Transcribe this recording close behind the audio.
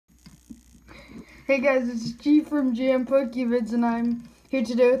Hey guys, it's G from GM Pokevids, and I'm here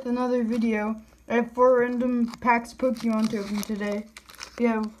today with another video. I have 4 random packs of Pokemon to open today. We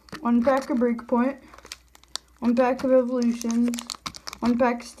have 1 pack of Breakpoint, 1 pack of Evolutions, 1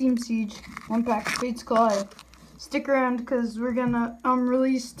 pack of Steam Siege, 1 pack of Fates Collide. Stick around because we're gonna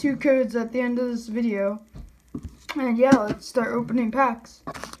release 2 codes at the end of this video. And yeah, let's start opening packs.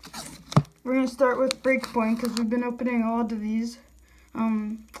 We're gonna start with Breakpoint because we've been opening a lot of these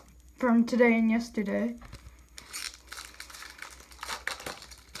from today and yesterday.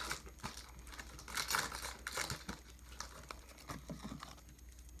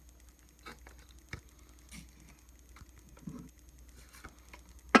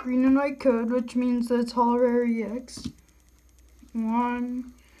 Green and white code, which means that it's Holo Rare EX.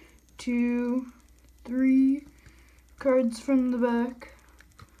 1, 2, 3 cards from the back.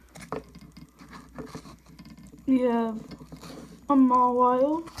 We have a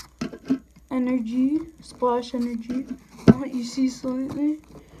Mawile, Energy, Splash Energy, I'll let you see slightly,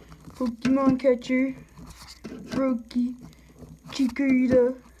 Pokemon Catcher, Brokey,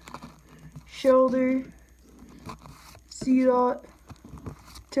 Chikorita, Shelter, Seedot,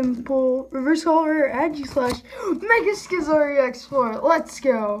 Temple, Reverse Holo Rare, Aegislash, Mega Skizor EX for it. Let's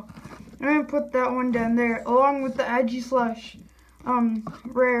go. I'm gonna put that one down there along with the Aegislash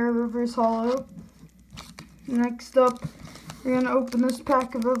Rare Reverse Holo. Next up, we're gonna open this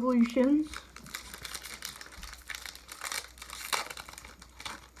pack of Evolutions.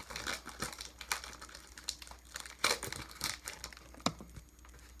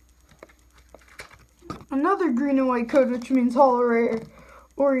 Another green and white code, which means Holo Rare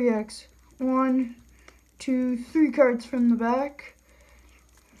or EX. 1, 2, 3 cards from the back.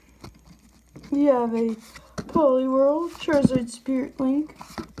 We have a Poliwhirl, Charizard Spirit Link,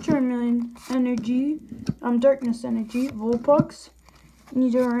 Charmeleon Energy, Darkness Energy, Vulpix,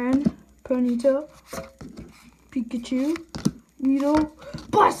 Nidoran, Ponyta, Pikachu, Weedle,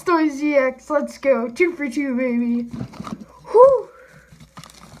 Blastoise EX. Let's go. 2 for 2, baby. Whoo!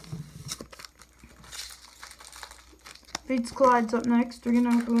 Fates Collide's up next. We're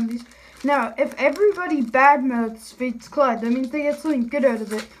gonna open one of these. Now, if everybody badmouths Fates Collide, that means they get something good out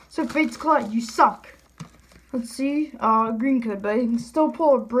of it. So Fates Collide, you suck. Let's see. Green code, but I can still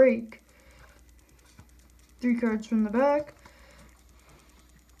pull a break. 3 cards from the back.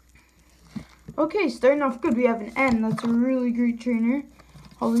 Okay, starting off good. We have an N. That's a really great trainer.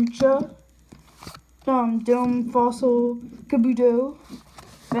 Hawlucha, Dome Fossil, Kabuto,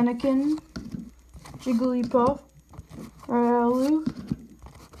 Fennekin, Jigglypuff, Riolu,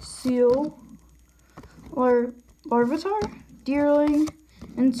 Seal, Larvitar, Deerling,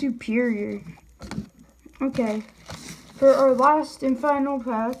 and Superior. Okay, for our last and final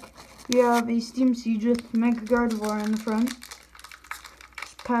pack, we have a Steam Siege with Mega Gardevoir in the front.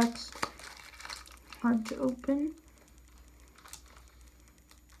 This pack's hard to open.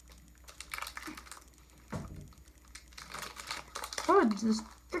 Oh, it's this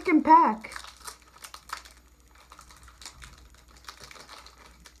freaking pack.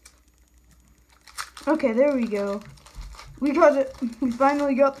 Okay, there we go. We got it. We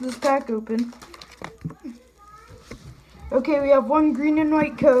finally got this pack open. Okay, we have 1 green and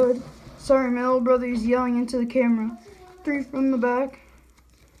white code. Sorry, my little brother's yelling into the camera. 3 from the back.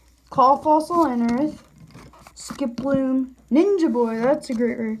 Claw Fossil Anorith, Skiploom, Ninja Boy, that's a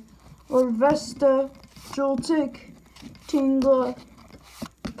great rare. Larvesta, Joltik, Tingla,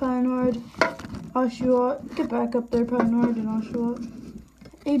 Pinewood, Oshawott. Get back up there, Pinewood and Oshawott.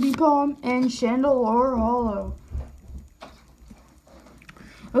 AB Palm, and Chandelure Holo.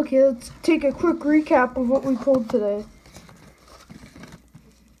 Okay, let's take a quick recap of what we pulled today.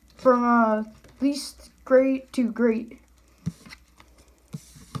 From least great to great.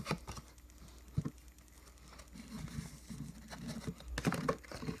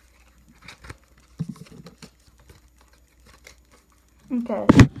 Okay.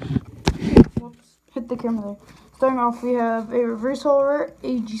 Whoops, hit the camera there. Starting off, we have a Reverse Holo Rare,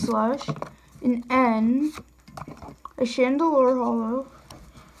 Aegislash, an N, a Chandelure Holo,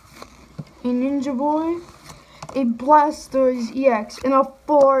 a Ninja Boy, a Blastoise EX, and a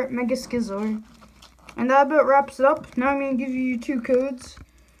 4 Mega Skizor. And that about wraps it up. Now I'm going to give you 2 codes.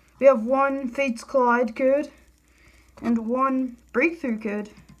 We have 1 Fates Collide code and 1 Breakthrough code.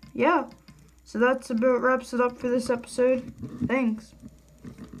 Yeah, so that's about wraps it up for this episode. Thanks.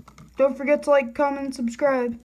 Don't forget to like, comment, and subscribe.